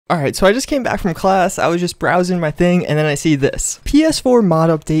Alright, so I just came back from class, I was just browsing my thing, and then I see this. PS4 mod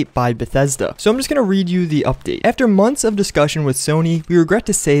update by Bethesda. So I'm just going to read you the update. After months of discussion with Sony, we regret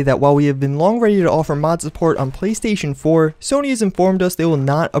to say that while we have been long ready to offer mod support on PlayStation 4, Sony has informed us they will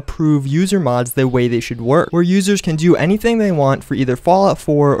not approve user mods the way they should work, where users can do anything they want for either Fallout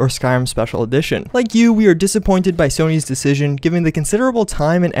 4 or Skyrim Special Edition. Like you, we are disappointed by Sony's decision, given the considerable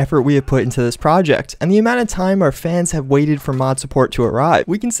time and effort we have put into this project, and the amount of time our fans have waited for mod support to arrive.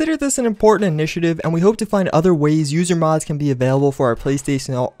 We consider this an important initiative, and we hope to find other ways user mods can be available for our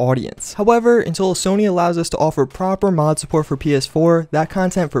PlayStation audience. However, until Sony allows us to offer proper mod support for PS4, that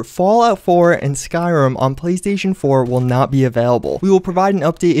content for Fallout 4 and Skyrim on PlayStation 4 will not be available. We will provide an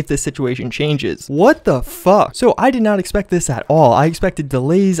update if the situation changes. What the fuck? So I did not expect this at all. I expected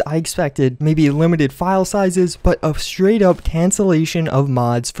delays, I expected maybe limited file sizes, but a straight up cancellation of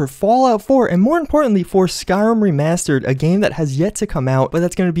mods for Fallout 4 and more importantly for Skyrim Remastered, a game that has yet to come out, but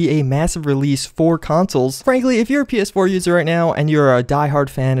that's going to be a massive release for consoles. Frankly, if you're a PS4 user right now and you're a diehard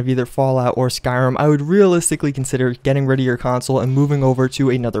fan of either Fallout or Skyrim, I would realistically consider getting rid of your console and moving over to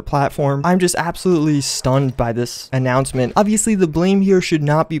another platform. I'm just absolutely stunned by this announcement. Obviously, the blame here should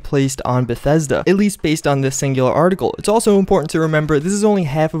not be placed on Bethesda, at least based on this singular article. It's also important to remember this is only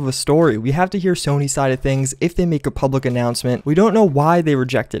half of a story. We have to hear Sony's side of things if they make a public announcement. We don't know why they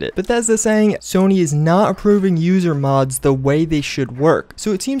rejected it. Bethesda saying Sony is not approving user mods the way they should work.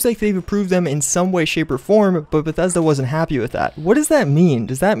 So it seems like they've approved them in some way, shape, or form, but Bethesda wasn't happy with that. What does that mean?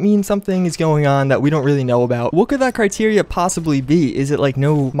 Does that mean something is going on that we don't really know about? What could that criteria possibly be? Is it like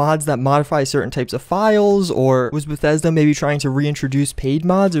no mods that modify certain types of files, or was Bethesda maybe trying to reintroduce paid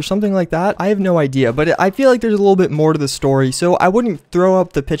mods or something like that? I have no idea, but I feel like there's a little bit more to the story, so I wouldn't throw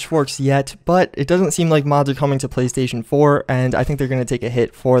up the pitchforks yet, but it doesn't seem like mods are coming to PlayStation 4, and I think they're going to take a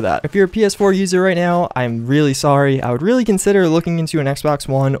hit for that. If you're a PS4 user right now, I'm really sorry. I would really consider looking into an Xbox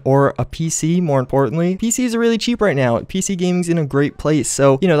One or a PC, more importantly. PCs are really cheap right now. PC gaming's in a great place.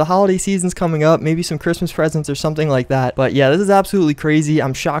 So, you know, the holiday season's coming up, maybe some Christmas presents or something like that. But yeah, this is absolutely crazy.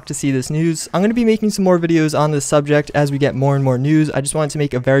 I'm shocked to see this news. I'm going to be making some more videos on this subject as we get more and more news. I just wanted to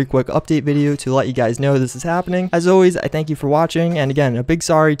make a very quick update video to let you guys know this is happening. As always, I thank you for watching. And again, a big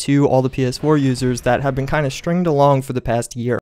sorry to all the PS4 users that have been kind of stringed along for the past year.